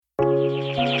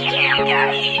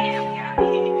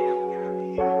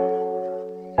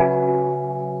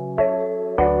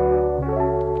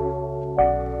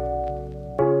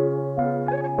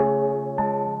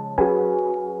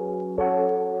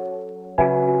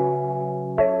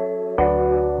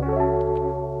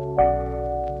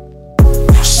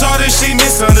She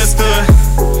misunderstood.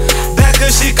 That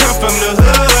cause she come from the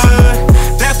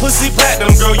hood. That pussy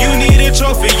platinum, girl, you need a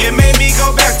trophy. It made me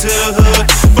go back to the hood.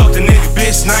 Fuck the nigga,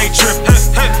 bitch, now you trip.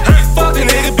 Fuck the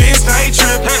nigga, bitch, now you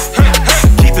trip.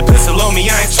 Keep the pistol on me,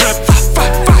 I ain't trip.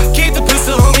 Keep the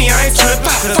pistol on me, I ain't trip.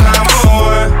 Cause I'm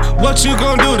on. What you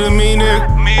gon' do to me,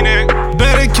 nigga?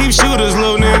 Better keep shooters,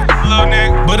 little nigga.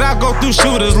 But I go through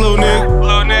shooters, little nigga.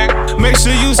 Make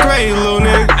sure you straight, little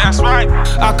nigga. That's right.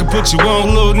 I could put you on,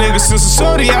 little nigga. Since a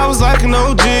shorty, I was like an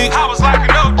OG.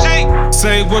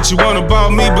 Say what you want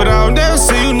about me, but I don't never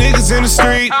see you niggas in the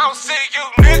street. I don't see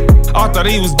you, nigga. I thought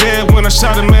he was dead when I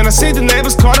shot him, man. I see the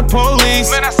neighbors call the police.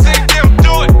 Man, I see them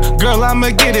do it. Girl, I'ma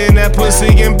get in that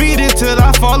pussy and beat it till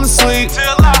I fall asleep.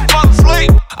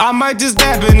 I might just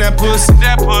dab in that pussy.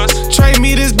 Trade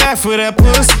me this back for that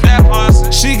pussy.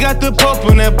 She got the pulp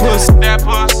in that pussy.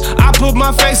 I put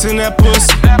my face in that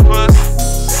pussy.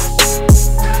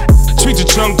 Treat the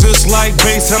trunk just like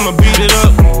bass, I'ma beat it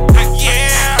up.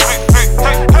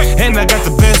 And I got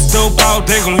the best dope out,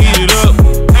 they gon' heat it up.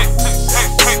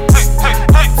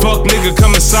 Fuck nigga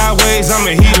coming sideways,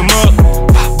 I'ma heat him up.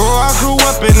 Bro, I grew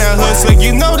up in that hood, so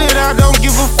you know that I don't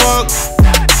give a fuck.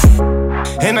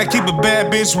 And I keep a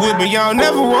bad bitch with me, y'all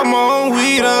never want my own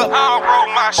weed up. I don't roll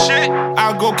my shit.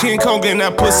 I'll go King Kong in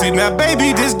that pussy. Now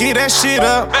baby, just get that shit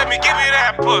up. Baby, give me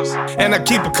that pussy. And I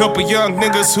keep a couple young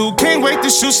niggas who can't wait to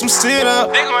shoot some shit up.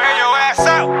 They gon' have your ass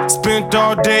out. Spent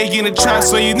all day in the trap,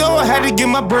 so you know I had to get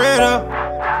my bread up.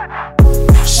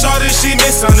 Shorty, she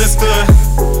misunderstood.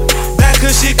 That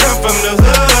cause she come from the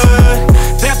hood.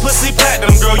 That pussy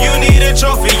platinum, girl, you need a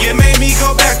trophy. It made me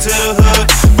go back to the hood.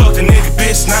 Fuck the nigga,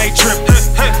 bitch, now you trip.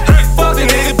 Fuck the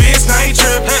nigga, bitch, now you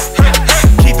trip.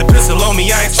 Keep the pistol on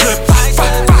me, I ain't trip.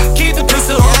 Keep the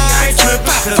pistol on me, I ain't trip.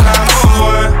 Cause I'm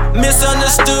on.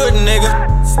 Misunderstood, nigga.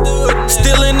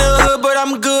 Still in the hood, but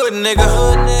I'm good, nigga.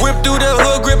 Whip through the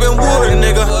hood, gripping wood,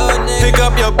 nigga. Pick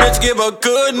up your bitch, give a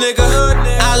good, nigga.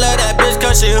 I love that bitch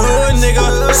cause she hood, nigga.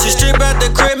 She strip out the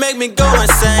crib, make me go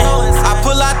insane. I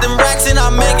pull out them racks and I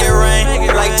make it rain.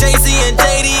 Like JC and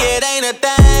JD, it ain't a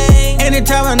thing.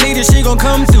 Anytime I need it, she gon'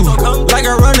 come through. Like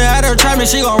a runner at her trap,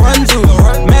 she gon' run to.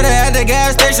 Met her at the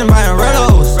gas station buying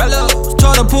Rellos.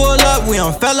 Told her pull up, we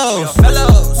on fellows.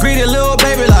 Greet a little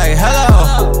baby like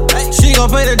hello. She gon'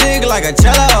 play the dick like a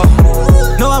cello.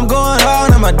 Know I'm going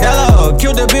hard on my Modelo.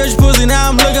 Killed the bitch pussy, now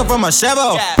I'm looking for my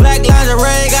Chevo. Black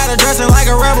lingerie, got her dressing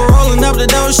like a rebel. Rolling up the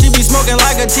dough, she be smoking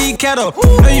like a tea kettle.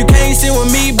 No, you can't sit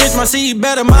with me, bitch, my seat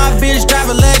better. My bitch drive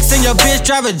a Lex and your bitch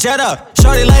drive a Jetta.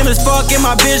 Shorty lame as fuck and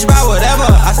my bitch buy whatever.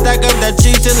 I stack up that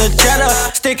cheese to the cheddar.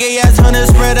 Sticky ass hunter,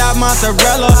 spread out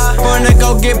mozzarella. Born to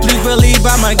go get, please believe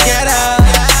I'ma get her.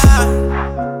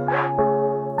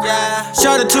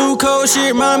 Shot her too cold, she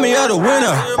remind me of the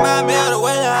winter.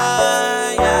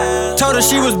 Told her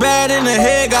she was bad and the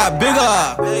head got bigger.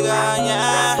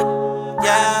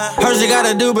 Heard she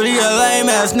gotta do, but he a lame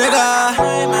ass nigga.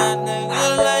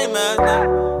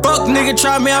 Fuck nigga,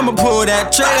 try me, I'ma pull that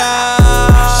trigger.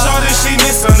 Shorty, she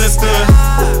misunderstood.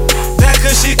 That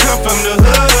cause she come from the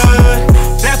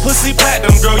hood. That pussy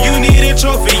platinum, girl, you need a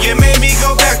trophy. It made me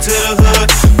go back to the hood.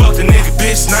 Fuck the nigga,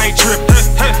 bitch, now you trip.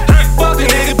 Fuck the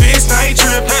nigga, bitch, now you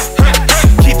trip.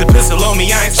 Keep the pistol on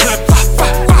me, I ain't trip.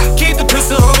 Keep the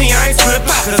pistol on me, I ain't trip.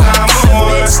 Cause I'm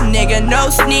on. Bitch, nigga, no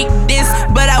sneak this.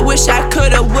 But I wish I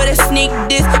coulda, woulda sneaked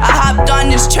this. I hopped on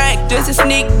this track just to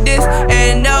sneak this.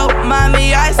 And no,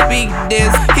 mommy, I speak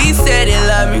this. He said he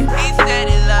loved me.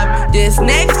 This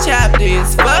next chapter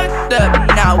is fucked up.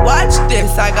 Now watch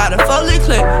this. I got a Foley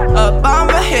clip up on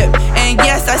my hip. And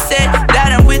yes, I said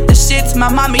that I'm with the shits. My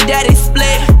mommy, daddy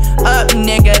split up,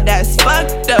 nigga, that's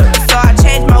fucked up. So I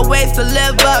changed my ways to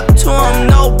live up to him.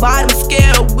 No bottom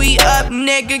scale, we up,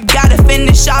 nigga. Gotta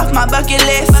finish off my bucket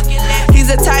list. He's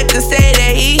the type to say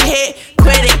that he hit,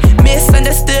 quit it.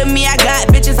 Misunderstood me, I got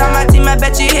bitches on my team. I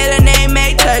bet you hear the name,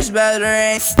 make touch, but it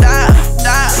ain't stop.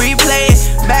 Replay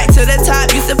it, back to the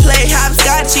top. Used to play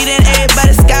hopscotch, cheating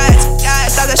everybody scotch.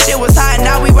 Thought that shit was hot,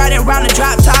 now we riding around the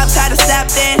drop tops. Had to snap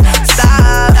then,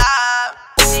 stop.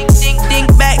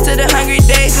 Think back to the hungry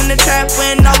days in the trap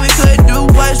when all we could do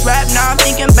was rap. Now I'm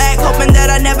thinking back, hoping that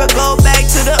I never go back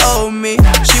to the old me.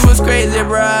 She was crazy,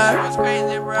 bruh.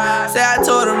 Say I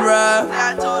told him, bruh.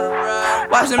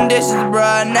 Watch some dishes,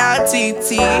 bruh, now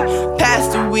TT.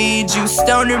 Pass the weed, you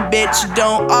stoner bitch. You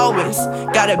don't always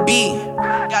gotta be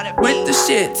with the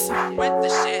shits.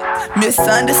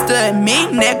 Misunderstood me,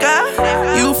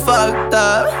 nigga. You fucked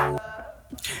up.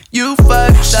 You fucked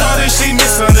up. Shawty, she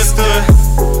misunderstood.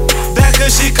 That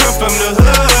cause she come from the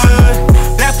hood.